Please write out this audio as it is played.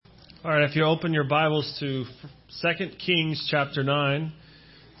All right, if you open your Bibles to 2 Kings chapter 9,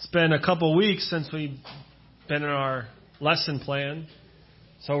 it's been a couple weeks since we've been in our lesson plan.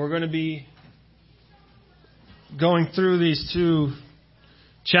 So we're going to be going through these two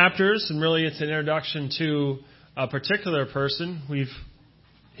chapters, and really it's an introduction to a particular person.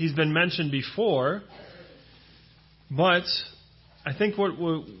 He's been mentioned before, but I think what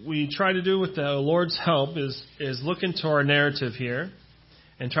we try to do with the Lord's help is look into our narrative here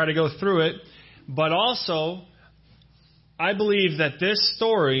and try to go through it. But also, I believe that this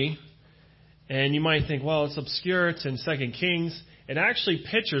story, and you might think, well, it's obscure, it's in 2 Kings. It actually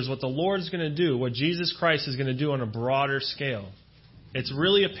pictures what the Lord is going to do, what Jesus Christ is going to do on a broader scale. It's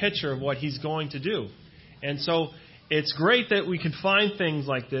really a picture of what He's going to do. And so it's great that we can find things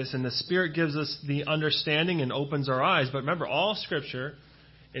like this, and the Spirit gives us the understanding and opens our eyes. But remember, all Scripture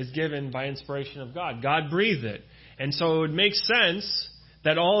is given by inspiration of God. God breathed it. And so it would make sense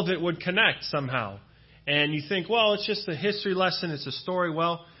that all of it would connect somehow. And you think, well, it's just a history lesson, it's a story.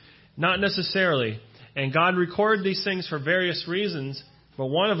 Well, not necessarily. And God recorded these things for various reasons, but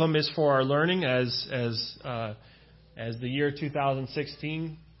one of them is for our learning as the year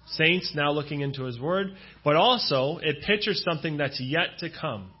 2016 saints now looking into His Word. But also, it pictures something that's yet to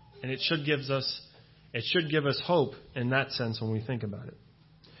come, and it should give us hope in that sense when we think about it.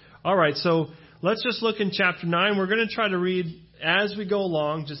 All right, so let's just look in chapter 9. We're going to try to read as we go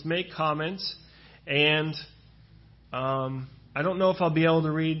along, just make comments, and I don't know if I'll be able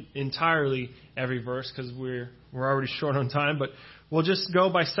to read entirely every verse because we're already short on time, but we'll just go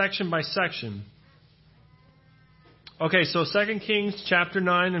by section. Okay, so 2 Kings chapter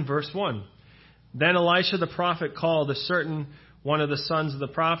 9 and verse 1. Then Elisha the prophet called a certain one of the sons of the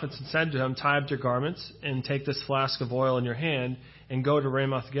prophets and said to him, tie up your garments and take this flask of oil in your hand and go to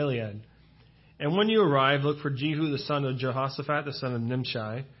Ramoth Gilead. And when you arrive, look for Jehu the son of Jehoshaphat, the son of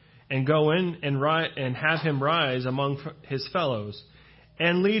Nimshi, and go in and have him rise among his fellows,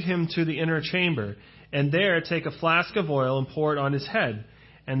 and lead him to the inner chamber, and there take a flask of oil and pour it on his head.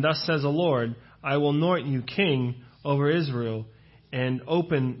 And thus says the Lord, I will anoint you king over Israel, and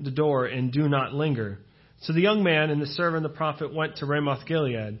open the door and do not linger. So the young man and the servant of the prophet went to Ramoth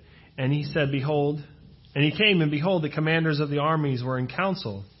Gilead, and he said, behold, and he came, and behold, the commanders of the armies were in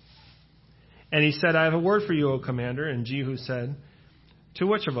council. And he said, I have a word for you, O commander. And Jehu said, to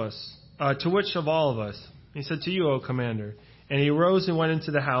which of all of us? He said, to you, O commander. And he arose and went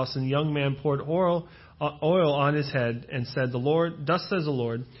into the house, and the young man poured oil on his head and said, thus says the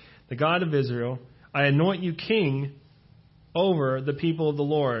Lord, the God of Israel, I anoint you king over the people of the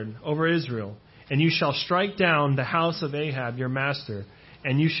Lord, over Israel. And you shall strike down the house of Ahab, your master,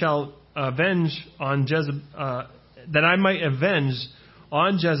 and you shall avenge on that I might avenge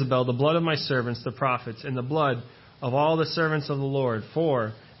on Jezebel the blood of my servants, the prophets, and the blood of all the servants of the Lord.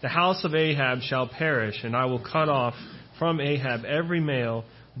 For the house of Ahab shall perish, and I will cut off from Ahab every male,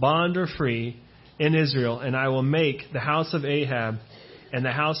 bond or free, in Israel, and I will make the house of Ahab and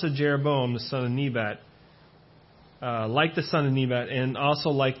the house of Jeroboam, the son of Nebat, like the son of Nebat, and also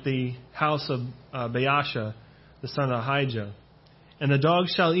like the house of Baasha, the son of Ahijah. And the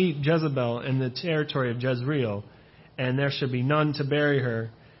dogs shall eat Jezebel in the territory of Jezreel, and there shall be none to bury her.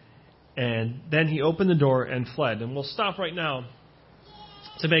 And then he opened the door and fled. And we'll stop right now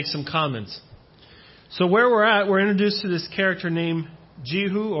to make some comments. So where we're at, we're introduced to this character named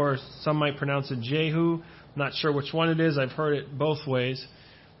Jehu, or some might pronounce it Jehu. I'm not sure which one it is. I've heard it both ways.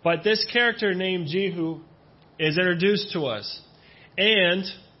 But this character named Jehu is introduced to us. And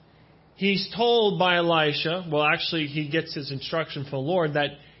he's told by Elisha, well, actually he gets his instruction from the Lord, that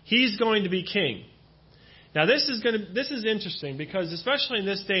he's going to be king. Now, this is interesting because, especially in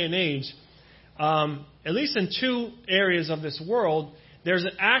this day and age, at least in two areas of this world, there's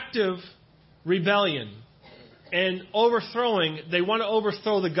an active rebellion and overthrowing. They want to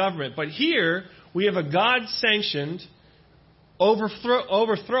overthrow the government. But here, we have a God-sanctioned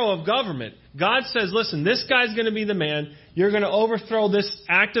overthrow of government. God says, listen, this guy's going to be the man. You're going to overthrow this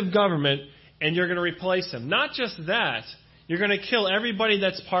active government, and you're going to replace him. Not just that, you're going to kill everybody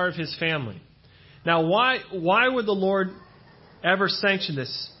that's part of his family. Now, why would the Lord ever sanction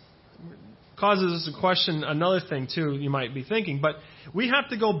this? Causes us to question another thing, too, you might be thinking. But we have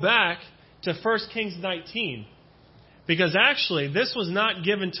to go back to 1 Kings 19. Because actually, this was not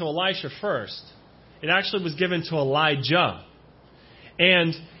given to Elisha first. It actually was given to Elijah.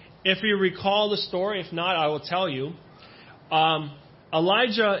 And if you recall the story, if not, I will tell you.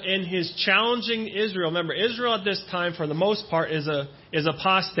 Elijah, in his challenging Israel, remember, Israel at this time, for the most part, is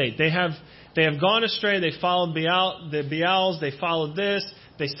apostate. They have gone astray. They followed the Baals. They followed this.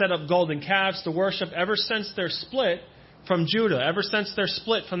 They set up golden calves to worship. Ever since their split from Judah, ever since they're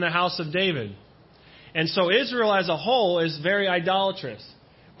split from the house of David. And so Israel as a whole is very idolatrous.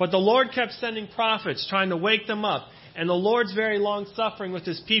 But the Lord kept sending prophets trying to wake them up. And the Lord's very long-suffering with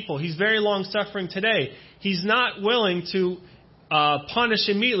His people. He's very long-suffering today. He's not willing to punish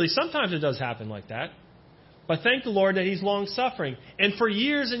immediately. Sometimes it does happen like that. But thank the Lord that He's long-suffering. And for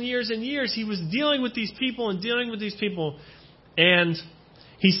years and years and years, He was dealing with these people and dealing with these people. And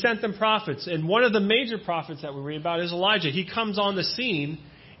He sent them prophets. And one of the major prophets that we read about is Elijah. He comes on the scene,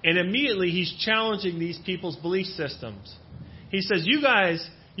 and immediately he's challenging these people's belief systems. He says, you guys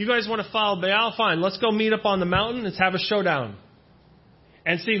want to follow Baal? Fine, let's go meet up on the mountain. Let's have a showdown.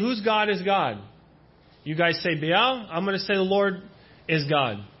 And see whose God is God. You guys say Baal, I'm going to say the Lord is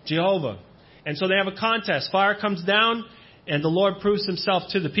God, Jehovah. And so they have a contest. Fire comes down, and the Lord proves Himself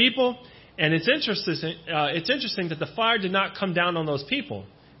to the people. And it's interesting that the fire did not come down on those people.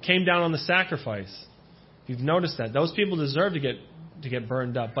 It came down on the sacrifice. You've noticed that. Those people deserve to get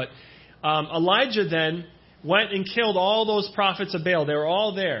burned up. But Elijah then went and killed all those prophets of Baal. They were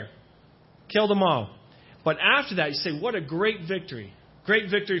all there. Killed them all. But after that, you say, what a great victory. Great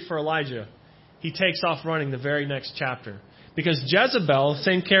victory for Elijah. He takes off running the very next chapter. Because Jezebel,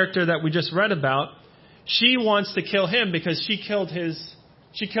 same character that we just read about, she wants to kill him because she killed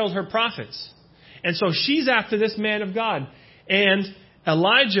her prophets. And so she's after this man of God. And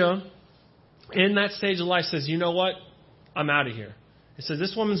Elijah, in that stage of life, says, you know what? I'm out of here. He says,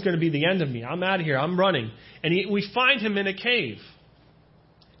 this woman's going to be the end of me. I'm out of here. I'm running. And we find him in a cave.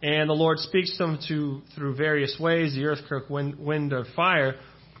 And the Lord speaks to him through various ways, the earthquake, wind, or fire.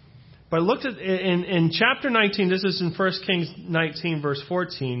 But look at in chapter 19, this is in 1 Kings 19, verse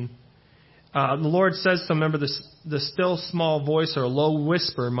 14. The Lord says to him, remember the still small voice or low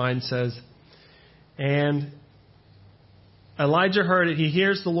whisper, mine says. And Elijah heard it. He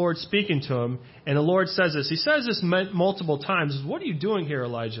hears the Lord speaking to him. And the Lord says this. He says this multiple times. What are you doing here,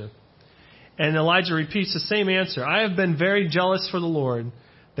 Elijah? And Elijah repeats the same answer. I have been very jealous for the Lord,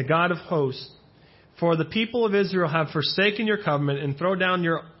 the God of hosts. For the people of Israel have forsaken your covenant and thrown down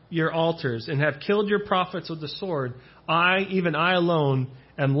your altars and have killed your prophets with the sword. Even I alone,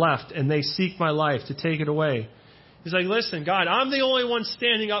 am left, and they seek my life to take it away. He's like, listen, God, I'm the only one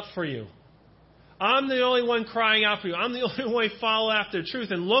standing up for you. I'm the only one crying out for you. I'm the only one following after the truth.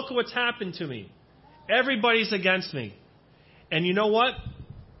 And look what's happened to me. Everybody's against me. And you know what?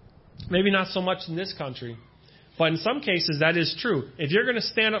 Maybe not so much in this country, but in some cases that is true. If you're going to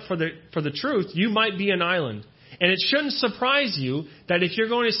stand up for the truth, you might be an island. And it shouldn't surprise you that if you're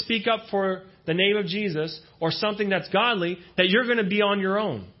going to speak up for the name of Jesus or something that's godly, that you're going to be on your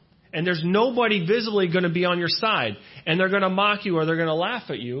own. And there's nobody visibly going to be on your side. And they're going to mock you or they're going to laugh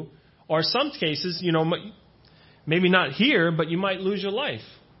at you. Or in some cases, maybe not here, but you might lose your life.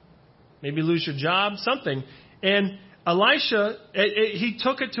 Maybe lose your job, something. And Elisha, he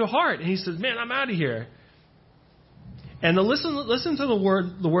took it to heart. And he says, man, I'm out of here. And listen to the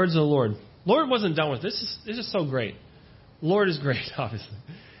words of the Lord. Lord wasn't done with this. This is so great. Lord is great, obviously.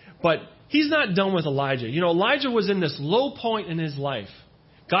 But He's not done with Elijah. Elijah was in this low point in his life.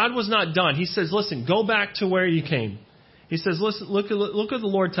 God was not done. He says, listen, go back to where you came. He says, listen, look what the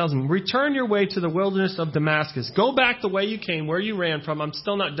Lord tells him. Return your way to the wilderness of Damascus. Go back the way you came, where you ran from. I'm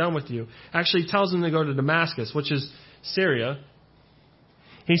still not done with you. Actually, he tells him to go to Damascus, which is Syria.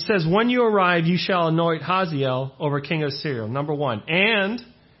 He says, when you arrive, you shall anoint Hazael over king of Syria, number one. And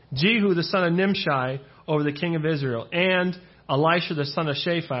Jehu, the son of Nimshi, over the king of Israel. And Elisha, the son of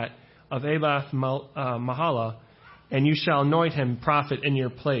Shaphat, of Abath Mahala. And you shall anoint him prophet in your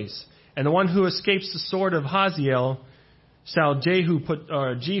place. And the one who escapes the sword of Hazael shall Jehu put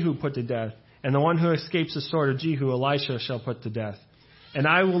to death. And the one who escapes the sword of Jehu, Elisha shall put to death. And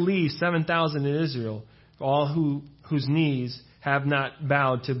I will leave 7,000 in Israel, all whose knees have not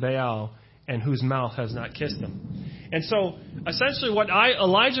bowed to Baal, and whose mouth has not kissed him. And so, essentially what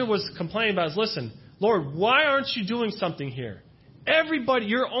Elijah was complaining about is, listen, Lord, why aren't you doing something here? Everybody,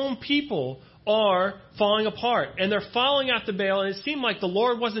 your own people, are falling apart, and they're following after Baal, and it seemed like the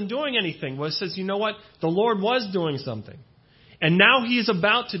Lord wasn't doing anything. Well, it says, you know what? The Lord was doing something. And now He's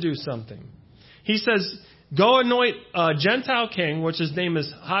about to do something. He says, go anoint a Gentile king, which his name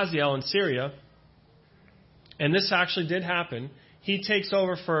is Hazael in Syria. And this actually did happen. He takes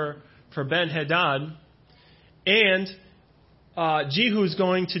over for Ben-Hadad. And Jehu's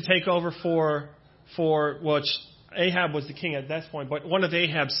going to take over for which Ahab was the king at that point, but one of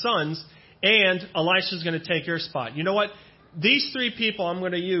Ahab's sons. And Elisha's going to take your spot. You know what? These three people I'm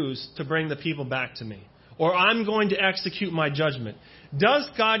going to use to bring the people back to me. Or I'm going to execute my judgment. Does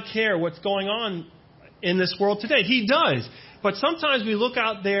God care what's going on in this world today? He does. But sometimes we look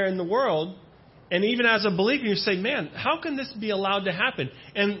out there in the world And even as a believer, you say, man, how can this be allowed to happen?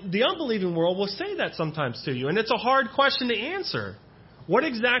 And the unbelieving world will say that sometimes to you. And it's a hard question to answer. What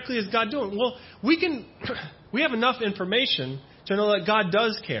exactly is God doing? Well, we have enough information to know that God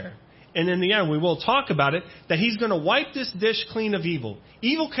does care. And in the end, we will talk about it, that He's going to wipe this dish clean of evil.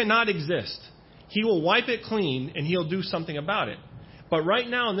 Evil cannot exist. He will wipe it clean, and He'll do something about it. But right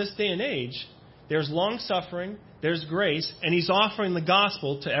now, in this day and age, there's long suffering, there's grace, and He's offering the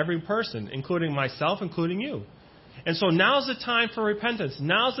gospel to every person, including myself, including you. And so now's the time for repentance.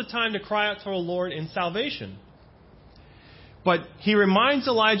 Now's the time to cry out to the Lord in salvation. But He reminds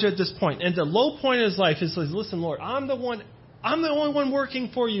Elijah at this point, and the low point of his life, He says, listen, Lord, I'm the only one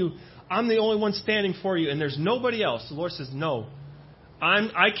working for you. I'm the only one standing for you, and there's nobody else. The Lord says, no.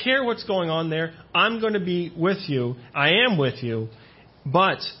 I care what's going on there. I'm going to be with you. I am with you.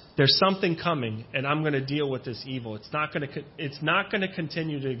 But there's something coming, and I'm going to deal with this evil. It's not going to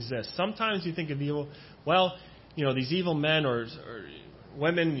continue to exist. Sometimes you think of evil, well, these evil men or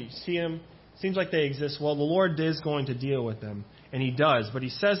women, you see them, seems like they exist. Well, the Lord is going to deal with them, and He does. But He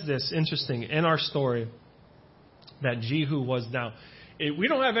says this, interesting, in our story, that Jehu was now. We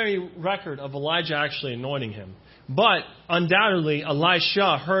don't have any record of Elijah actually anointing him. But undoubtedly,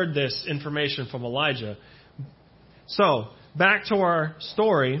 Elisha heard this information from Elijah. So, back to our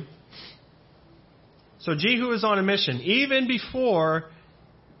story. So Jehu is on a mission. Even before,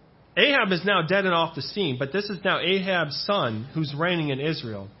 Ahab is now dead and off the scene. But this is now Ahab's son who's reigning in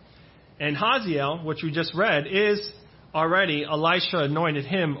Israel. And Hazael, which we just read, is already, Elisha anointed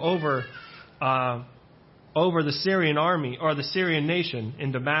him over the Syrian army, or the Syrian nation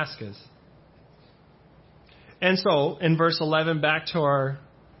in Damascus. And so, in verse 11, back to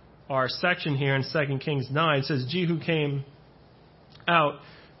our section here in 2 Kings 9, it says, Jehu came out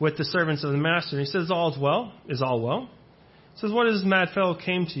with the servants of the master, and he says, all is well? Is all well? He says, what is this mad fellow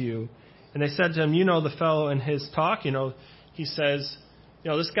came to you? And they said to him, the fellow in his talk, he says,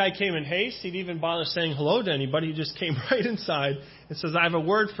 this guy came in haste. He didn't even bother saying hello to anybody. He just came right inside and says, I have a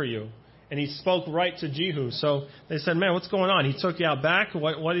word for you. And he spoke right to Jehu. So they said, man, what's going on? He took you out back.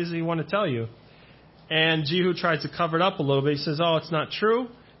 What does he want to tell you? And Jehu tries to cover it up a little bit. He says, oh, it's not true.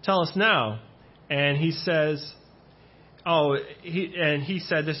 Tell us now. And he says, he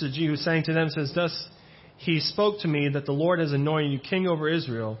said, this is Jehu saying to them, says, thus he spoke to me that the Lord has anointed you king over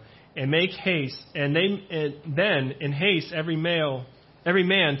Israel, and make haste. And then in haste every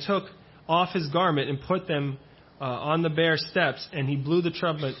man took off his garment and put them on the bare steps, and he blew the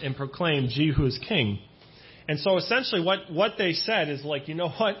trumpet and proclaimed Jehu as king. And so essentially what they said is like, you know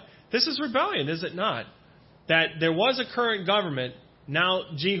what? This is rebellion, is it not? That there was a current government, now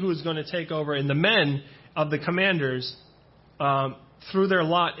Jehu is going to take over, and the men of the commanders threw their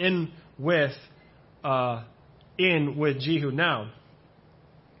lot in with Jehu. Now,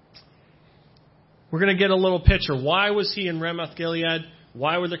 we're going to get a little picture. Why was he in Ramoth Gilead?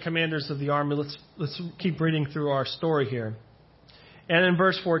 Why were the commanders of the army? Let's keep reading through our story here. And in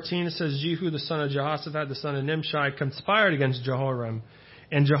verse 14 it says, Jehu the son of Jehoshaphat the son of Nimshi conspired against Jehoram.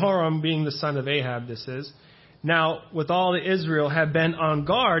 And Jehoram being the son of Ahab, this is. Now, with all the Israel had been on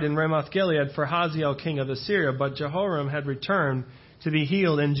guard in Ramoth Gilead for Hazael king of Assyria, but Jehoram had returned to be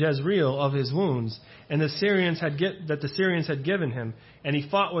healed in Jezreel of his wounds, and the Syrians had given him. And he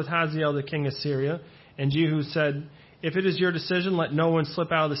fought with Hazael the king of Syria. And Jehu said, if it is your decision, let no one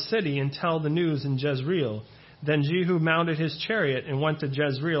slip out of the city and tell the news in Jezreel. Then Jehu mounted his chariot and went to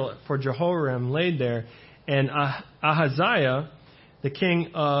Jezreel, for Jehoram laid there, and Ahaziah, the king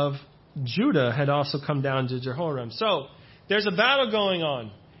of Judah, had also come down to Jehoram. So there's a battle going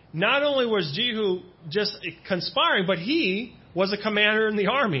on. Not only was Jehu just conspiring, but he was a commander in the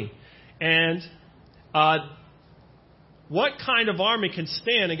army. And what kind of army can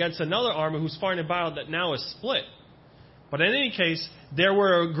stand against another army who's fighting a battle that now is split? But in any case, there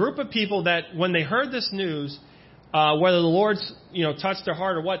were a group of people that when they heard this news, whether the Lord's touched their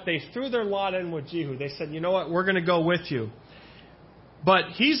heart or what, they threw their lot in with Jehu. They said, you know what, we're going to go with you.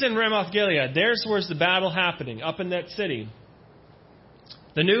 But he's in Ramoth Gilead. There's where's the battle happening, up in that city.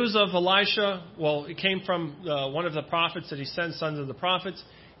 The news of Elisha, well, it came from one of the prophets that he sent, sons of the prophets.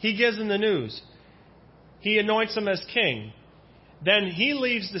 He gives them the news. He anoints him as king. Then he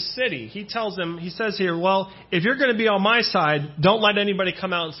leaves the city. He tells them, he says here, well, if you're going to be on my side, don't let anybody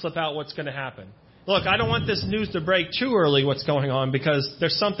come out and slip out what's going to happen. Look, I don't want this news to break too early what's going on because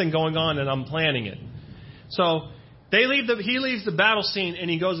there's something going on and I'm planning it. So he leaves the battle scene and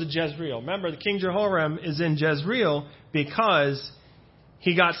he goes to Jezreel. Remember, the King Jehoram is in Jezreel because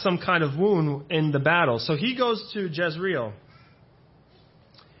he got some kind of wound in the battle. So he goes to Jezreel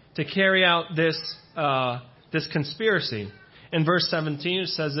to carry out this conspiracy. in verse 17, it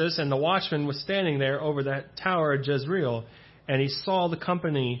says this, and the watchman was standing there over the tower of Jezreel, and he saw the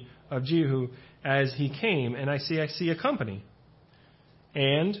company of Jehu as he came, and I see a company.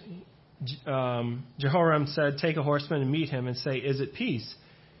 And Jehoram said, take a horseman and meet him and say, is it peace?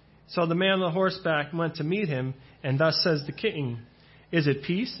 So the man on the horseback went to meet him, and thus says the king, is it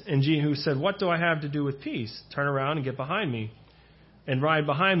peace? And Jehu said, what do I have to do with peace? Turn around and get behind me and ride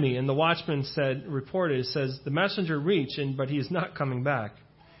behind me. And the watchman says, the messenger reached, but he is not coming back.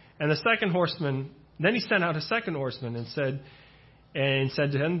 And the second horseman, then he sent out a second horseman and said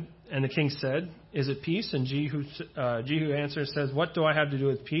to him, and the king said, is it peace? And Jehu answered and says, what do I have to do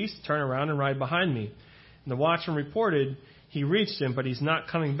with peace? Turn around and ride behind me. And the watchman reported, he reached him, but he's not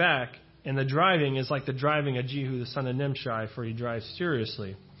coming back. And the driving is like the driving of Jehu, the son of Nimshi, for he drives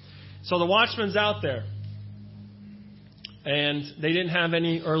furiously. So the watchman's out there. And they didn't have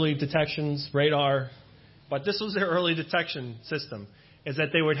any early detections, radar. But this was their early detection system, is that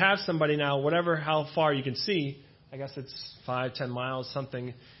they would have somebody now, how far you can see, I guess it's 5-10 miles,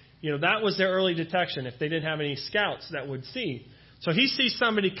 something. That was their early detection, if they didn't have any scouts that would see. So he sees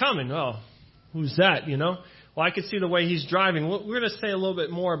somebody coming. Oh, who's that, Well, I could see the way he's driving. We're going to say a little bit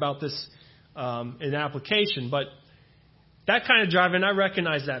more about this in application, but that kind of driving, I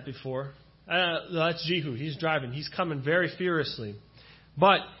recognized that before. That's Jehu. He's driving. He's coming very furiously.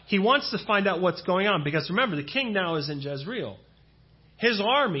 But he wants to find out what's going on, because remember, the king now is in Jezreel. His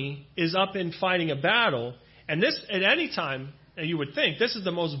army is up in fighting a battle, and this, at any time, you would think, this is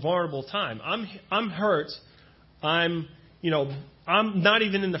the most vulnerable time. I'm hurt. I'm not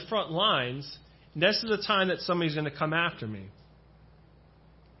even in the front lines. This is the time that somebody's going to come after me.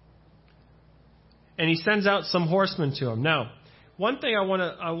 And he sends out some horsemen to him. Now, one thing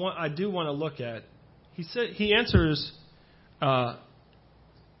I do want to look at. He answers.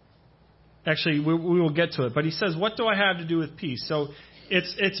 Actually, we will get to it. But he says, "What do I have to do with peace?" So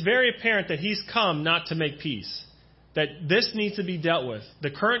it's very apparent that he's come not to make peace. That this needs to be dealt with. The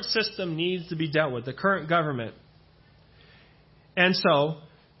current system needs to be dealt with. The current government. And so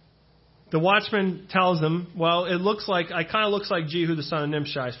the watchman tells him, well, it kind of looks like Jehu the son of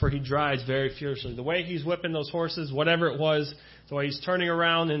Nimshi, for he drives very furiously. The way he's whipping those horses, whatever it was, the way he's turning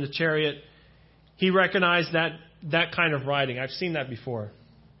around in the chariot, he recognized that kind of riding. I've seen that before.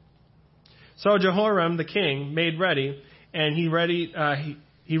 So Jehoram the king made ready, and he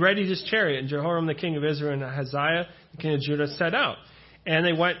readied his chariot. And Jehoram the king of Israel and Ahaziah the king of Judah set out. And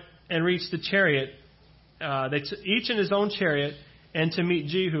they went and reached the chariot, each in his own chariot, and to meet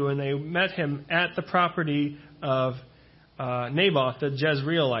Jehu, and they met him at the property of Naboth the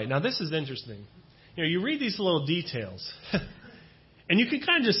Jezreelite. Now this is interesting. You read these little details, and you can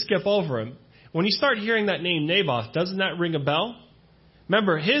kind of just skip over them. When you start hearing that name Naboth, doesn't that ring a bell?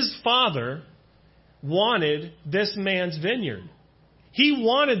 Remember, his father wanted this man's vineyard. He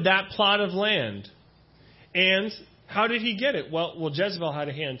wanted that plot of land. And how did he get it? Well, Jezebel had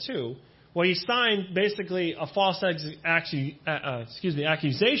a hand too. Well, he signed basically a false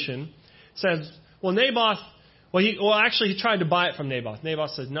accusation. Says, well, Naboth. He tried to buy it from Naboth.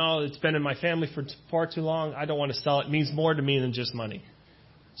 Naboth said, no, it's been in my family for far too long. I don't want to sell it. It means more to me than just money.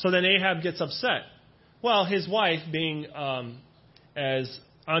 So then Ahab gets upset. Well, his wife, being as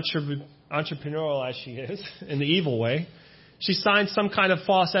entrepreneurial as she is in the evil way, she signed some kind of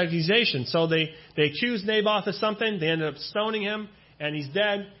false accusation. So they accused Naboth of something. They ended up stoning him, and he's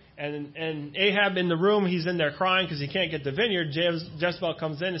dead. And Ahab in the room, he's in there crying because he can't get the vineyard. Jezebel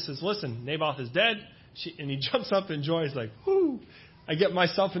comes in and says, listen, Naboth is dead. And he jumps up in joy. He's like, whoo, I get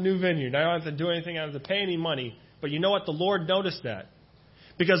myself a new vineyard. I don't have to do anything. I don't have to pay any money. But you know what? The Lord noticed that.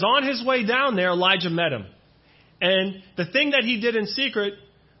 Because on his way down there, Elijah met him. And the thing that he did in secret,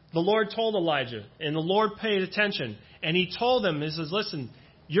 the Lord told Elijah. And the Lord paid attention. And he told him, he says, listen,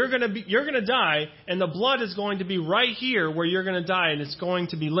 you're going to die, and the blood is going to be right here where you're going to die, and it's going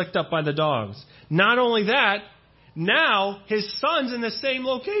to be licked up by the dogs. Not only that, now his son's in the same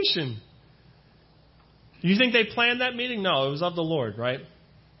location. Do you think they planned that meeting? No, it was of the Lord, right?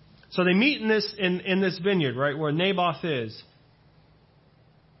 So they meet in this vineyard, right, where Naboth is.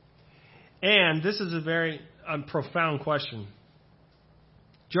 And this is a very profound question.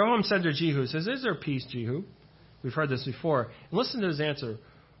 Jehoram said to Jehu, says, is there peace, Jehu? We've heard this before. And listen to his answer.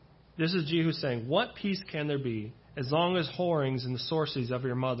 This is Jehu saying, what peace can there be as long as whorings and the sorceries of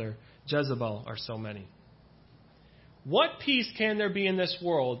your mother, Jezebel, are so many? What peace can there be in this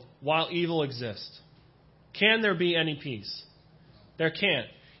world while evil exists? Can there be any peace? There can't.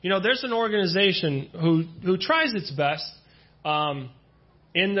 There's an organization who tries its best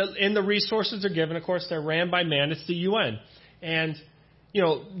in the resources they're given. Of course, they're ran by man. It's the UN. And,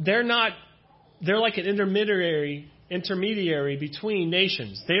 they're like an intermediary intermediary between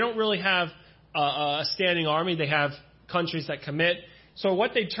nations. They don't really have a standing army. They have countries that commit. So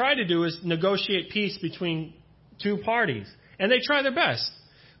what they try to do is negotiate peace between two parties. And they try their best.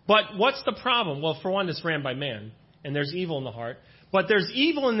 But what's the problem? Well, for one, it's ran by man. And there's evil in the heart. But there's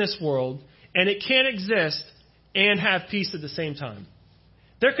evil in this world. And it can't exist and have peace at the same time.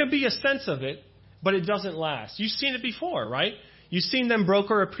 There could be a sense of it, but it doesn't last. You've seen it before, right? You've seen them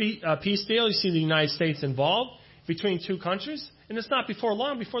broker a peace deal. You've seen the United States involved between two countries. And it's not before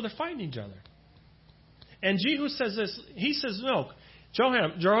long before they're fighting each other. And Jehu says this. He says, no.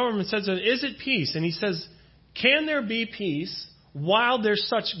 Jehoram says, is it peace? And he says, can there be peace while there's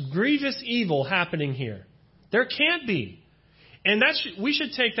such grievous evil happening here? There can't be. And we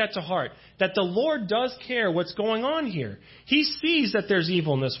should take that to heart, that the Lord does care what's going on here. He sees that there's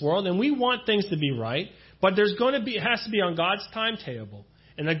evil in this world, and we want things to be right, but it has to be on God's timetable.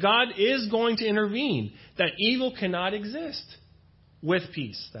 And that God is going to intervene, that evil cannot exist with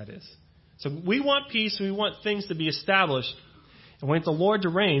peace, that is. So we want peace, we want things to be established, and we want the Lord to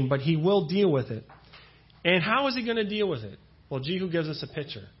reign, but He will deal with it. And how is He going to deal with it? Well, Jehu gives us a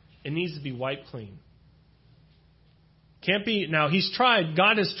picture. It needs to be wiped clean. Can't be. Now,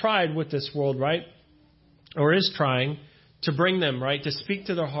 God has tried with this world, right? Or is trying to bring them, right? To speak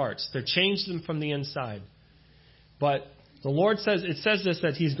to their hearts, to change them from the inside. But the Lord says, it says this,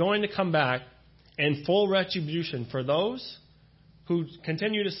 that He's going to come back in full retribution for those who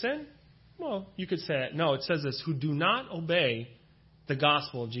continue to sin. Well, you could say it. No, it says this, who do not obey the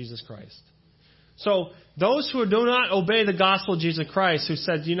gospel of Jesus Christ. So those who do not obey the gospel of Jesus Christ, who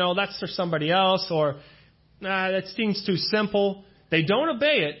said, that's for somebody else, or that seems too simple. They don't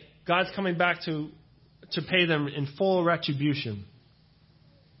obey it. God's coming back to pay them in full retribution.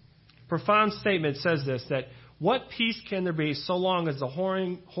 Profound statement says this, that what peace can there be so long as the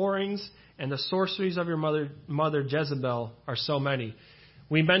whorings and the sorceries of your mother Jezebel are so many?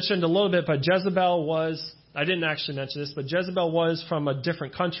 We mentioned a little bit, but Jezebel was, I didn't actually mention this, but Jezebel was from a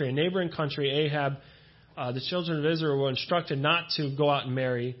different country, a neighboring country, Ahab. The children of Israel were instructed not to go out and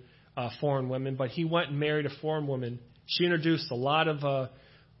marry foreign women, but he went and married a foreign woman. She introduced a lot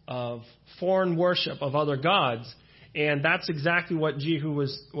of foreign worship of other gods, and that's exactly what Jehu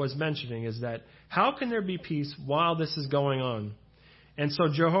was mentioning, is that how can there be peace while this is going on? And so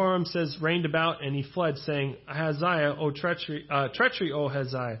Jehoram says, reigned about, and he fled, saying, Ahaziah, O treachery, O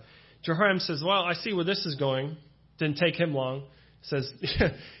Ahaziah. Jehoram says, well, I see where this is going. Didn't take him long. Says,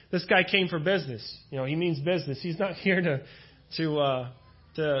 this guy came for business. He means business. He's not here to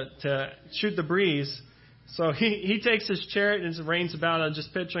shoot the breeze. So he takes his chariot and reigns about. I'm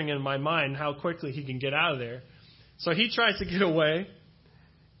just picturing in my mind how quickly he can get out of there. So he tries to get away.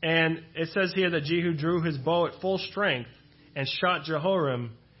 And it says here that Jehu drew his bow at full strength and shot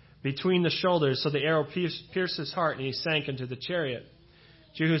Jehoram between the shoulders. So the arrow pierced his heart and he sank into the chariot.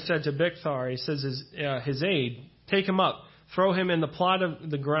 Jehu said to Bigthar, he says his aide, take him up, throw him in the plot of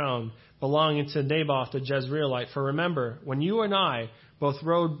the ground belonging to Naboth the Jezreelite. For remember, when you and I both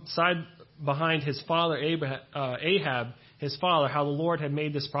rode side behind his father Ahab, his father, how the Lord had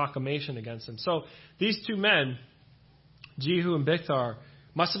made this proclamation against him. So these two men, Jehu and Bigthar,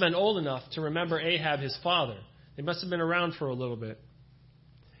 must have been old enough to remember Ahab, his father. They must have been around for a little bit.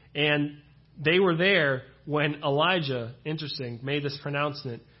 And they were there when Elijah, made this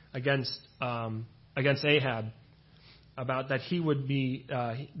pronouncement against Ahab about that he would be,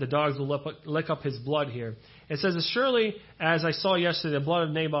 the dogs will lick up his blood here. It says, as surely as I saw yesterday the blood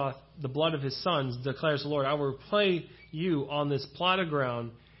of Naboth, the blood of his sons, declares the Lord, I will replay you on this plot of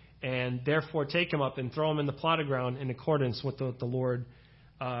ground, and therefore take him up and throw him in the plot of ground in accordance with the Lord,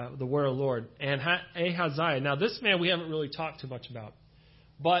 the word of the Lord. And Ahaziah, now this man we haven't really talked too much about,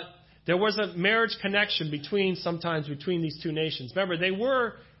 but there was a marriage connection between these two nations. Remember, they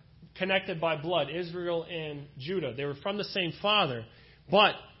were connected by blood, Israel and Judah. They were from the same father.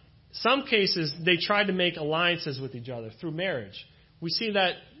 But some cases, they tried to make alliances with each other through marriage. We see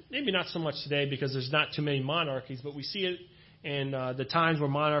that, maybe not so much today because there's not too many monarchies, but we see it in the times where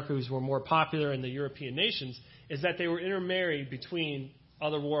monarchies were more popular in the European nations, is that they were intermarried between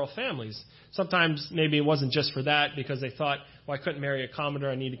other royal families. Sometimes maybe it wasn't just for that because they thought, well, I couldn't marry a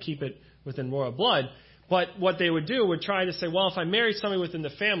commodore, I need to keep it within royal blood. But what they would do would try to say, well, if I marry somebody within the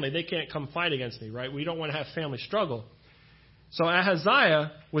family, they can't come fight against me, right? We don't want to have family struggle. So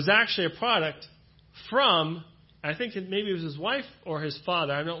Ahaziah was actually a product from, I think maybe it was his wife or his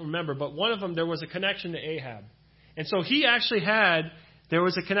father, I don't remember, but one of them, there was a connection to Ahab. And so he actually there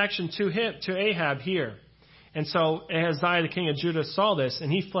was a connection to Ahab here. And so Ahaziah, the king of Judah, saw this,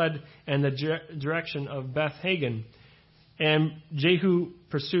 and he fled in the direction of Beth Hagan. And Jehu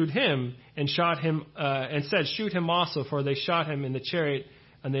pursued him and shot him, and said, "Shoot him also," for they shot him in the chariot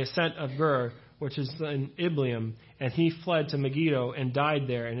on the ascent of Gur, which is in Ibleam, and he fled to Megiddo and died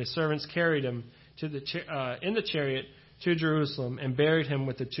there. And his servants carried him to in the chariot to Jerusalem and buried him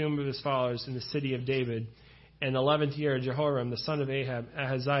with the tomb of his fathers in the city of David. In the 11th year, Jehoram, the son of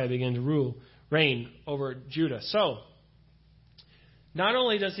Ahaziah, began to reign over Judah. So, not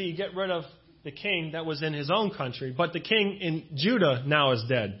only does he get rid of the king that was in his own country, but the king in Judah now is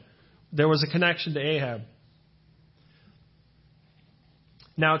dead. There was a connection to Ahab.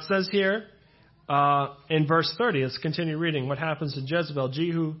 Now it says here in verse 30, let's continue reading what happens to Jezebel.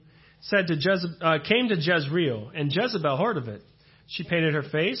 Jehu came to Jezreel, and Jezebel heard of it. She painted her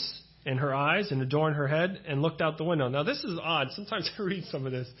face and her eyes and adorned her head and looked out the window. Now this is odd. Sometimes I read some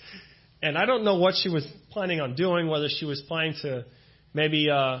of this, and I don't know what she was planning on doing, whether she was planning to maybe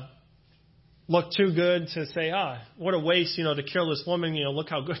look too good to say, what a waste, to kill this woman, look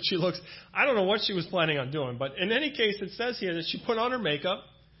how good she looks. I don't know what she was planning on doing. But in any case, it says here that she put on her makeup,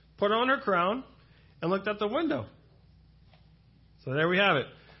 put on her crown, and looked out the window. So there we have it.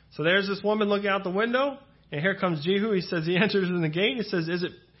 So there's this woman looking out the window, and here comes Jehu. He says, he enters in the gate. He says, "Is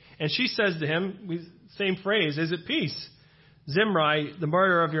it?" And she says to him, same phrase, "Is it peace? Zimri, the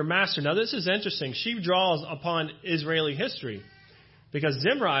murderer of your master." Now this is interesting. She draws upon Israeli history. Because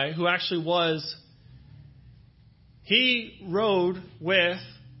Zimri, who actually he rode with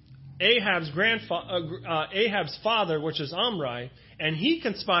Ahab's father, which is Omri, and he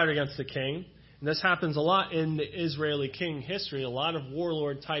conspired against the king. And this happens a lot in the Israeli king history, a lot of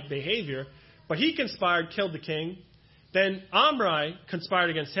warlord type behavior. But he conspired, killed the king. Then Omri conspired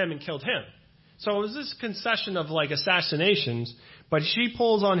against him and killed him. So it was this concession of assassinations. But she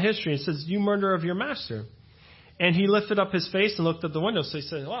pulls on history and says, "You murderer of your master." And he lifted up his face and looked at the window. So he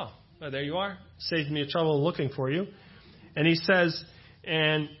said, "Wow, there you are. Saved me the trouble looking for you." And he says,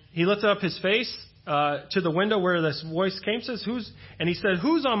 and he lifted up his face to the window where this voice came. Says, "Who's?" And he said,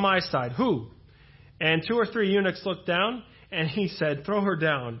 "Who's on my side? Who?" And 2 or 3 eunuchs looked down, and he said, "Throw her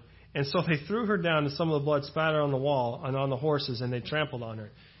down." And so they threw her down, and some of the blood spattered on the wall and on the horses, and they trampled on her.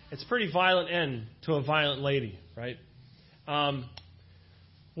 It's a pretty violent end to a violent lady, right?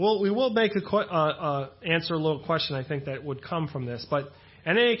 We will make answer a little question, I think, that would come from this. But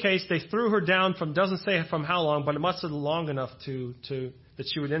in any case, they threw her down doesn't say from how long, but it must have been long enough to that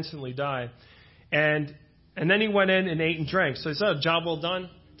she would instantly die. And then he went in and ate and drank. So he said, "Job well done.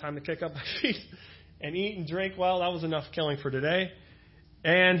 Time to kick up my feet and eat and drink." Well, that was enough killing for today.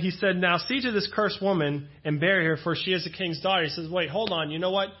 And he said, "Now see to this cursed woman and bury her, for she is the king's daughter." He says, "Wait, hold on. You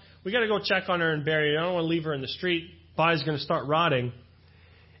know what? We got to go check on her and bury her. I don't want to leave her in the street. Body's going to start rotting."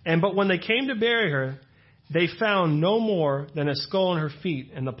 But when they came to bury her, they found no more than a skull in her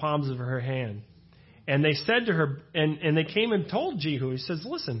feet and the palms of her hand. And they said to her, and they came and told Jehu, he says,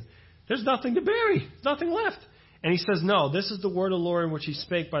 "Listen, there's nothing to bury. There's nothing left." And he says, "No, this is the word of the Lord in which he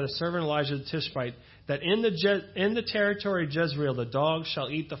spake by the servant Elijah the Tishbite, that in the territory of Jezreel the dogs shall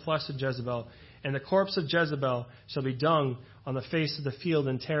eat the flesh of Jezebel, and the corpse of Jezebel shall be dung on the face of the field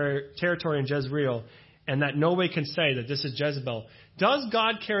in territory in Jezreel, and that nobody can say that this is Jezebel." Does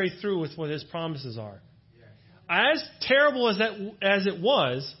God carry through with what his promises are? As terrible as it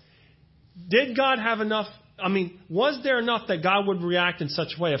was, did God have enough? Was there enough that God would react in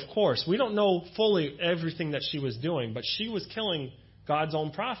such a way? Of course. We don't know fully everything that she was doing, but she was killing God's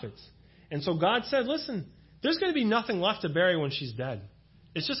own prophets. And so God said, "Listen, there's going to be nothing left to bury when she's dead.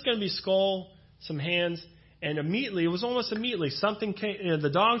 It's just going to be skull, some hands." And immediately, it was almost immediately, something came, the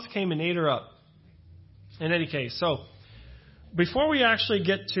dogs came and ate her up. In any case, so before we actually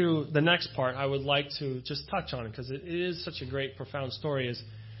get to the next part, I would like to just touch on it because it is such a great, profound story.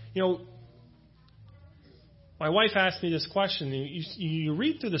 My wife asked me this question. You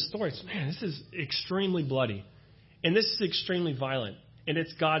read through the story, it's, man, this is extremely bloody, and this is extremely violent, and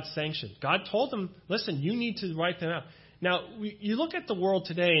it's God's sanction. God told them, "Listen, you need to write them out." Now, you look at the world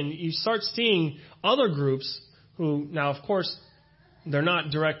today, and you start seeing other groups who, now, of course, they're not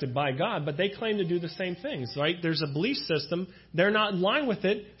directed by God, but they claim to do the same things, right? There's a belief system. They're not in line with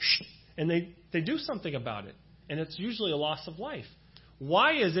it, and they do something about it. And it's usually a loss of life.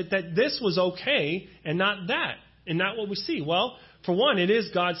 Why is it that this was okay and not that? And not what we see? Well, for one, it is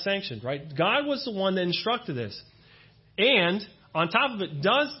God sanctioned, right? God was the one that instructed this. And on top of it,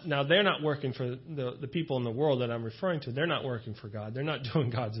 now they're not working for the people in the world that I'm referring to. They're not working for God. They're not doing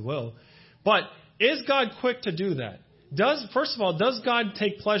God's will. But is God quick to do that? First of all, does God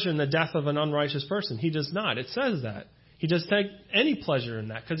take pleasure in the death of an unrighteous person? He does not. It says that. He doesn't take any pleasure in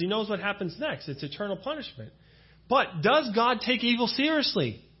that because he knows what happens next. It's eternal punishment. But does God take evil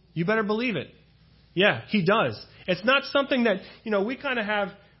seriously? You better believe it. Yeah, he does. It's not something that, we kind of have,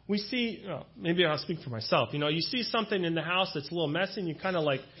 we see, maybe I'll speak for myself. You see something in the house that's a little messy and you kind of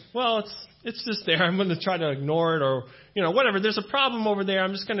like, well, it's just there. I'm going to try to ignore it or, whatever. There's a problem over there.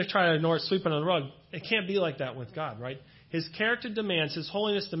 I'm just going to try to ignore it, sweep it under the rug. It can't be like that with God, right? His character demands, His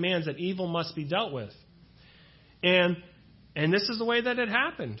holiness demands that evil must be dealt with. And this is the way that it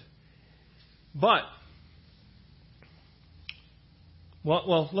happened. But,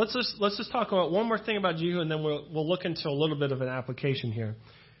 well, let's just talk about one more thing about Jehu, and then we'll look into a little bit of an application here.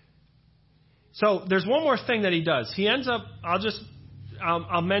 So there's one more thing that he does. He ends up,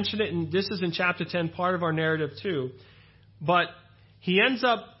 I'll mention it, and this is in chapter 10, part of our narrative too. But he ends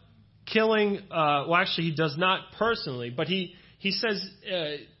up killing, actually he does not personally, but he says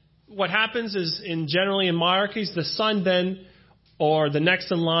what happens is generally in monarchies, the son then, or the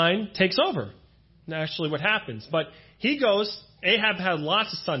next in line, takes over. Actually what happens. But he goes, Ahab had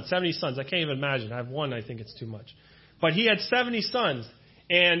lots of sons, 70 sons. I can't even imagine. I have one, I think it's too much. But he had 70 sons.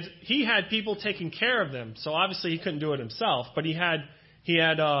 And he had people taking care of them. So obviously he couldn't do it himself. But he had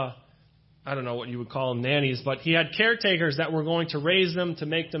I don't know what you would call them, nannies. But he had caretakers that were going to raise them to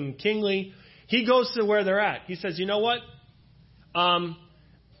make them kingly. He goes to where they're at. He says, you know what?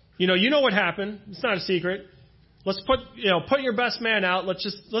 You know what happened. It's not a secret. Let's put your best man out. Let's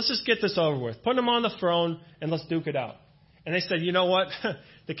just get this over with. Put him on the throne and let's duke it out. And they said, you know what?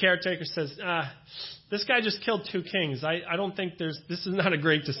 The caretaker says, this guy just killed 2 kings. I don't think this is not a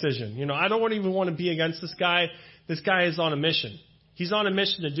great decision. I don't even want to be against this guy. This guy is on a mission. He's on a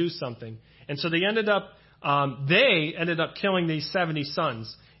mission to do something. And so they ended up killing these 70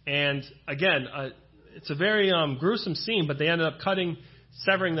 sons. And again, it's a very gruesome scene, but they ended up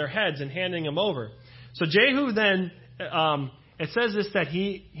severing their heads and handing them over. So Jehu then, it says this, that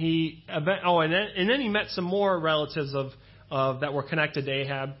and then he met some more relatives of that were connected to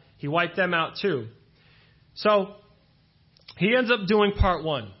Ahab. He wiped them out too. So he ends up doing part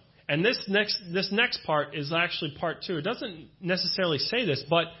 1. And this next part is actually part 2. It doesn't necessarily say this,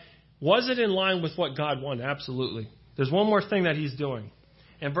 but was it in line with what God wanted? Absolutely. There's one more thing that he's doing.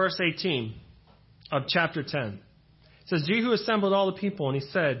 In verse 18 of chapter 10, it says, Jehu assembled all the people, and he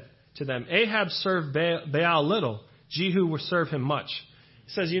said to them, Ahab served Baal little. Jehu will serve him much.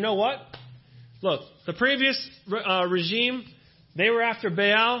 He says, you know what? Look, the previous regime, they were after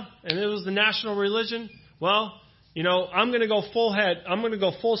Baal, and it was the national religion. Well, I'm going to go full head. I'm going to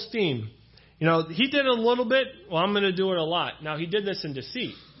go full steam. He did it a little bit. Well, I'm going to do it a lot. Now, he did this in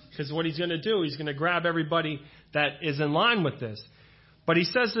deceit, because what he's going to do, he's going to grab everybody that is in line with this. But he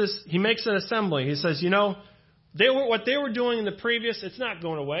says this, he makes an assembly. He says, what they were doing in the previous, it's not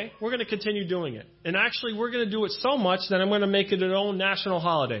going away. We're going to continue doing it. And actually, we're going to do it so much that I'm going to make it an own national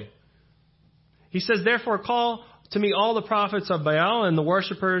holiday. He says, therefore, call to me all the prophets of Baal and the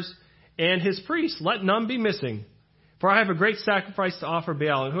worshippers and his priests. Let none be missing. For I have a great sacrifice to offer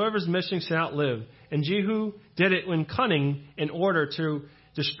Baal, and whoever's missing shall not live. And Jehu did it in cunning in order to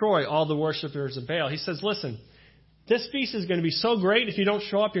destroy all the worshippers of Baal. He says, listen, this feast is going to be so great, if you don't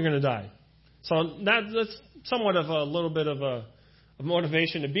show up, you're going to die. So that's somewhat of a little bit of a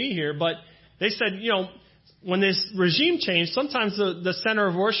motivation to be here. But they said, when this regime changed, sometimes the center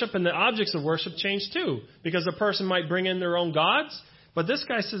of worship and the objects of worship change too, because a person might bring in their own gods. But this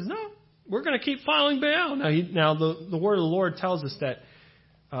guy says, no, we're going to keep following Baal. Now the word of the Lord tells us that,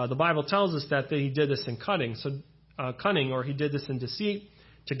 the Bible tells us that he did this in cunning, or he did this in deceit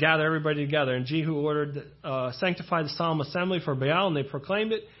to gather everybody together. And Jehu ordered, sanctify the solemn assembly for Baal, and they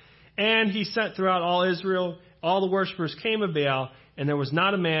proclaimed it. And he sent throughout all Israel, all the worshippers came of Baal, and there was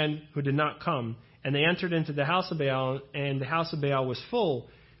not a man who did not come. And they entered into the house of Baal, and the house of Baal was full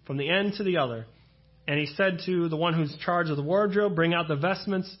from the end to the other. And he said to the one who's in charge of the wardrobe, bring out the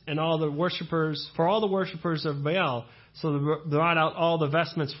vestments and all the worshippers of Baal. So they brought out all the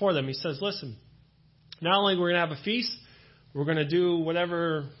vestments for them. He says, listen, not only we're going to have a feast, we're going to do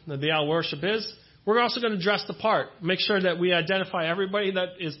whatever the Baal worship is, we're also going to dress the part. Make sure that we identify everybody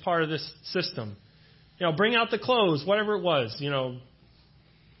that is part of this system. Bring out the clothes, whatever it was,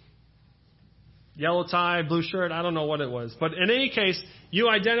 yellow tie, blue shirt, I don't know what it was. But in any case, you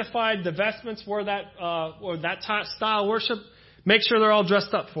identified the vestments for that style worship. Make sure they're all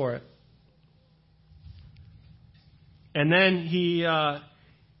dressed up for it. And then he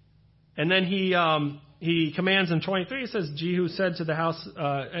commands in 23. It says Jehu said to the house,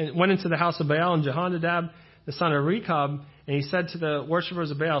 went into the house of Baal and Jehonadab, the son of Rechab, and he said to the worshippers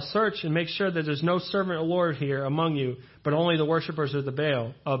of Baal, search and make sure that there's no servant of the Lord here among you, but only the worshippers of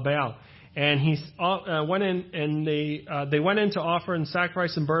Baal. And he went in, and they went in to offer and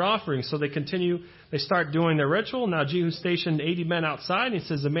sacrifice and burnt offerings. So they start doing their ritual. Now Jehu stationed 80 men outside. And he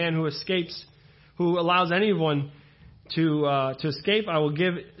says, the man who escapes, who allows anyone to escape, I will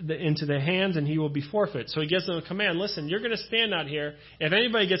give into their hands, and he will be forfeit. So he gives them a command. Listen, you're going to stand out here. If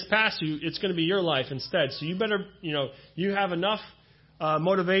anybody gets past you, it's going to be your life instead. So you better, you have enough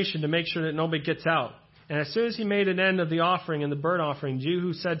motivation to make sure that nobody gets out. And as soon as he made an end of the offering and the burnt offering,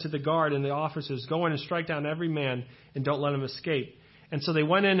 Jehu said to the guard and the officers, go in and strike down every man and don't let him escape. And so they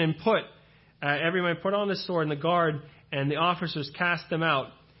went in and every man put on his sword, and the guard and the officers cast them out.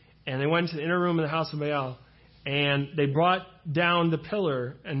 And they went to the inner room of the house of Baal. And they brought down the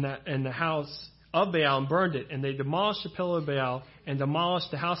pillar and the house of Baal and burned it. And they demolished the pillar of Baal and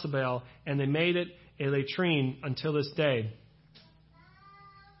demolished the house of Baal. And they made it a latrine until this day.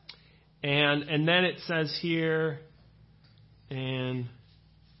 And then it says here, and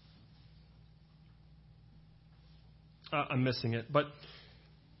I'm missing it, but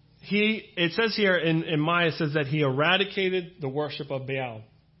it says here in Maya, it says that he eradicated the worship of Baal.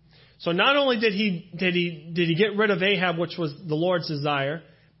 So not only did he get rid of Ahab, which was the Lord's desire,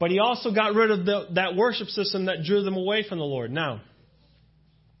 but he also got rid of that worship system that drew them away from the Lord. Now,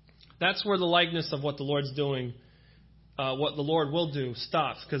 that's where the likeness of what the Lord's doing, what the Lord will do,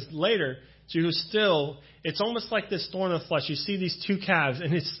 stops. Because later, it's almost like this thorn of the flesh. You see these two calves,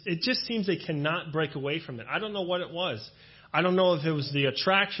 and it just seems they cannot break away from it. I don't know what it was. I don't know if it was the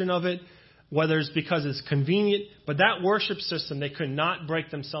attraction of it, whether it's because it's convenient, but that worship system they could not break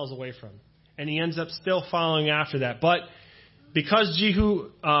themselves away from. And he ends up still following after that. But because Jehu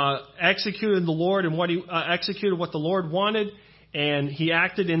executed the Lord and executed what the Lord wanted, and he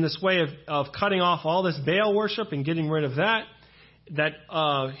acted in this way of cutting off all this Baal worship and getting rid of that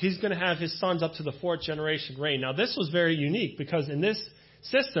he's going to have his sons up to the fourth generation reign. Now, this was very unique because in this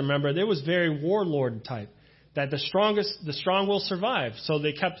system, remember, there was very warlord type, that the strong will survive. So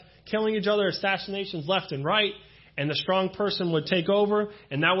they kept killing each other, assassinations left and right, and the strong person would take over,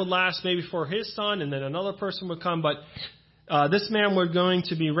 and that would last maybe for his son, and then another person would come. But this man was going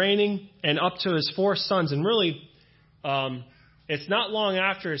to be reigning, and up to his four sons. And really, it's not long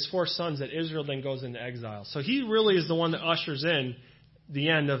after his four sons that Israel then goes into exile. So he really is the one that ushers in the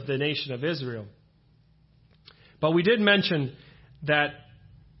end of the nation of Israel. But we did mention that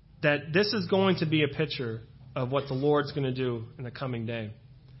this is going to be a picture of what the Lord's going to do in the coming day.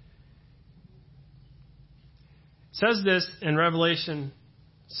 It says this in Revelation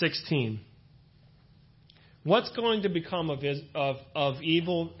 16. What's going to become of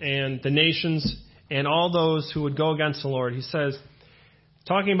evil and the nations and all those who would go against the Lord? He says,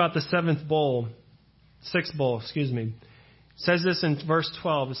 talking about the sixth bowl, says this in verse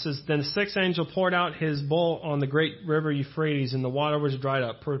 12. It says, then the sixth angel poured out his bowl on the great river Euphrates, and the water was dried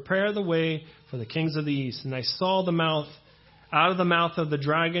up. Prepare the way for the kings of the east. And I saw out of the mouth of the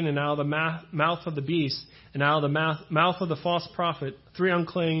dragon, and out of the mouth of the beast, and out of the mouth of the false prophet, 3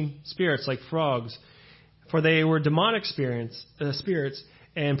 unclean spirits like frogs. For they were demonic spirits,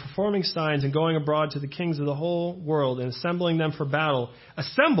 and performing signs and going abroad to the kings of the whole world and assemble them for battle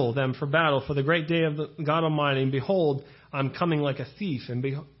for the great day of the God Almighty. And behold, I'm coming like a thief.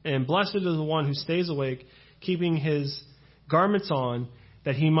 And blessed is the one who stays awake, keeping his garments on,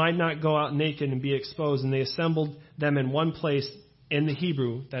 that he might not go out naked and be exposed. And they assembled them in one place in the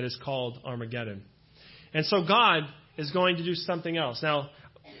Hebrew that is called Armageddon. And so God is going to do something else. Now,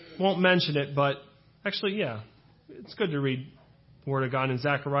 won't mention it, but actually, yeah, it's good to read the Word of God in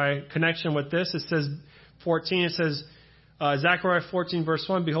Zechariah. Connection with this, it says 14, it says, Zechariah 14 verse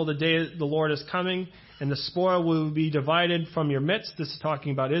 1, behold, the day of the Lord is coming, and the spoil will be divided from your midst. This is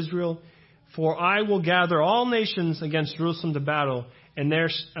talking about Israel. For I will gather all nations against Jerusalem to battle, and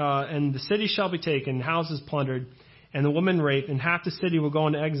the city shall be taken, and houses plundered, and the woman raped, and half the city will go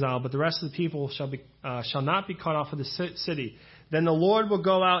into exile, but the rest of the people shall not be cut off of the city. Then the Lord will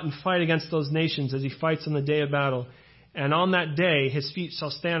go out and fight against those nations as he fights on the day of battle. And on that day his feet shall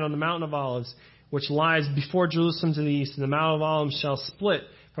stand on the mountain of olives, which lies before Jerusalem to the east. And the mountain of olives shall split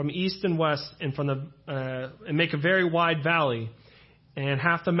from east and west, and and make a very wide valley. And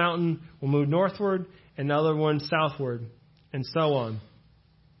half the mountain will move northward, and the other one southward, and so on.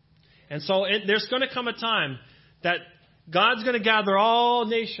 And so there's going to come a time that God's going to gather all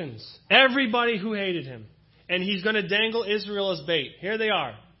nations, everybody who hated him, and he's going to dangle Israel as bait. Here they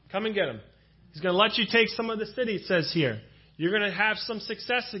are. Come and get them. He's going to let you take some of the city, it says here. You're going to have some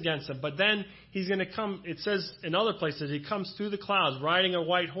success against them. But then he's going to come, it says in other places, he comes through the clouds riding a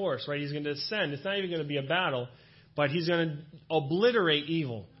white horse, right? He's going to descend. It's not even going to be a battle, but he's going to obliterate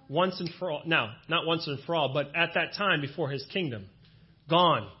evil once and for all. Now, not once and for all, but at that time before his kingdom.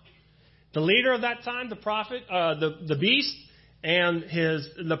 Gone. The leader of that time, the prophet, the beast, and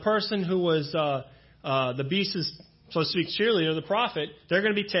the person who was the beast's so to speak, cheerleader, the prophet, they're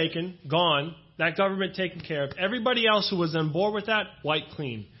going to be taken, gone, that government taken care of. Everybody else who was on board with that, wiped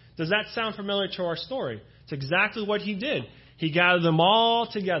clean. Does that sound familiar to our story? It's exactly what he did. He gathered them all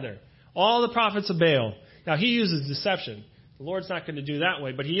together, all the prophets of Baal. Now, he uses deception. The Lord's not going to do that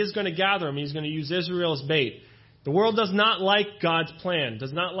way, but he is going to gather them. He's going to use Israel as bait. The world does not like God's plan,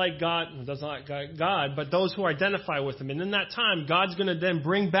 does not like God, but those who identify with him. And in that time, God's going to then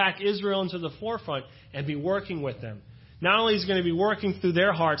bring back Israel into the forefront and be working with them. Not only is he going to be working through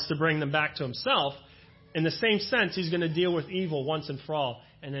their hearts to bring them back to himself, in the same sense, he's going to deal with evil once and for all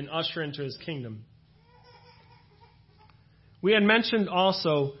and then usher into his kingdom. We had mentioned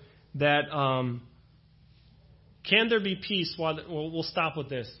also that can there be peace while we'll stop with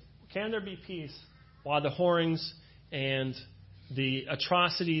this. Can there be peace while the whorings and the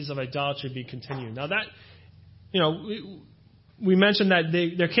atrocities of idolatry be continued? Now that, we mentioned that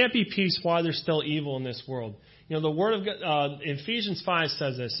there can't be peace while there's still evil in this world. The Word of God, Ephesians 5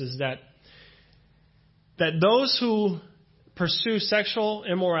 says this, is that those who pursue sexual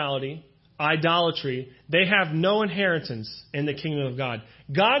immorality, idolatry, they have no inheritance in the kingdom of God.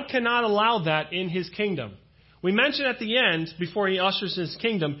 God cannot allow that in his kingdom. We mentioned at the end, before he ushers his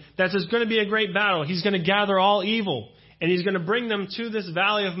kingdom, that there's going to be a great battle. He's going to gather all evil, and he's going to bring them to this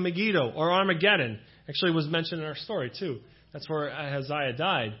valley of Megiddo, or Armageddon. Actually, it was mentioned in our story, too. That's where Ahaziah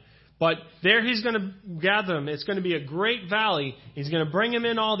died. But there he's going to gather them. It's going to be a great valley. He's going to bring them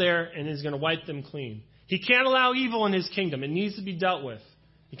in all there, and he's going to wipe them clean. He can't allow evil in his kingdom. It needs to be dealt with.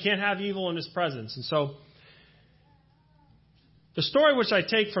 He can't have evil in his presence. And so, the story which I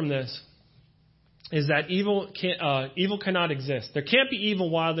take from this is that evil cannot exist. There can't be evil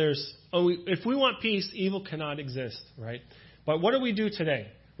while there's... if we want peace, evil cannot exist, right? But what do we do today,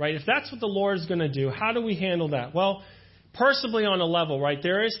 right? If that's what the Lord is going to do, how do we handle that? Well, personally on a level, right,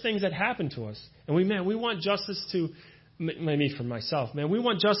 there is things that happen to us. And we want justice to... Maybe for myself, we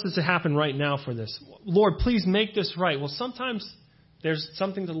want justice to happen right now for this. Lord, please make this right. Well, sometimes there's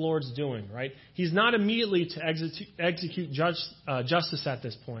something the Lord's doing, right? He's not immediately to execute justice at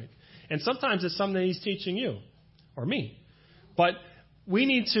this point. And sometimes it's something he's teaching you or me. But we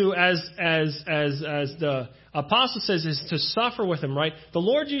need to, as the apostle says, is to suffer with him, right? The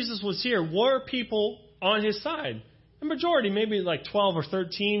Lord Jesus was here. Were people on his side? The majority, maybe like 12 or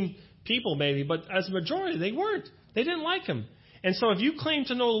 13 people maybe, but as a majority, they weren't. They didn't like him. And so if you claim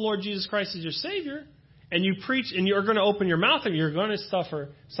to know the Lord Jesus Christ as your Savior, and you preach, and you're going to open your mouth, and you're going to suffer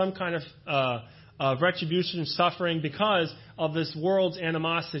some kind of retribution, suffering, because of this world's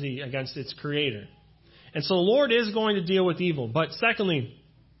animosity against its Creator. And so the Lord is going to deal with evil. But secondly,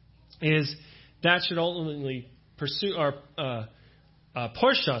 is that should ultimately pursue or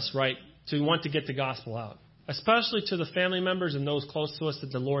push us, right, to want to get the gospel out, especially to the family members and those close to us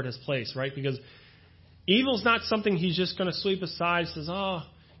that the Lord has placed, right? Because evil's not something he's just going to sweep aside and says,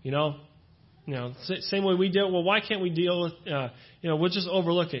 same way we deal. Well, why can't we deal with, we'll just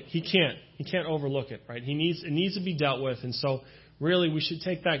overlook it. He can't. He can't overlook it, right? It needs to be dealt with. And so really we should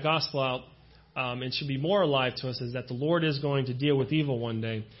take that gospel out and should be more alive to us is that the Lord is going to deal with evil one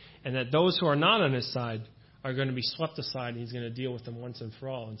day, and that those who are not on his side are going to be swept aside, and he's going to deal with them once and for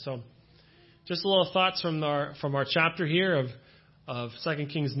all. And so just a little thoughts from our chapter here of 2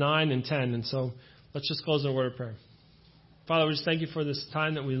 Kings 9 and 10. And so let's just close in a word of prayer. Father, we just thank you for this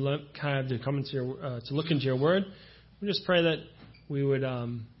time that we have to come into to look into your word. We just pray that we would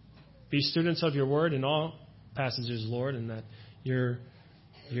be students of your word in all passages, Lord, and that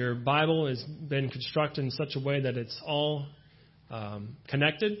your Bible has been constructed in such a way that it's all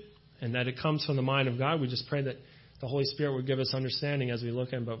connected and that it comes from the mind of God. We just pray that the Holy Spirit would give us understanding as we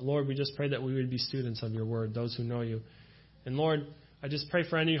look in. But, Lord, we just pray that we would be students of your word, those who know you. And, Lord, I just pray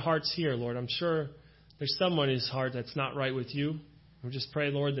for any hearts here, Lord. I'm sure there's someone in his heart that's not right with you. We just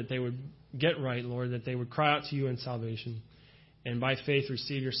pray, Lord, that they would get right, Lord, that they would cry out to you in salvation and by faith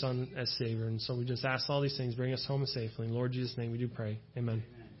receive your Son as Savior. And so we just ask all these things. Bring us home safely. In Lord Jesus' name we do pray. Amen.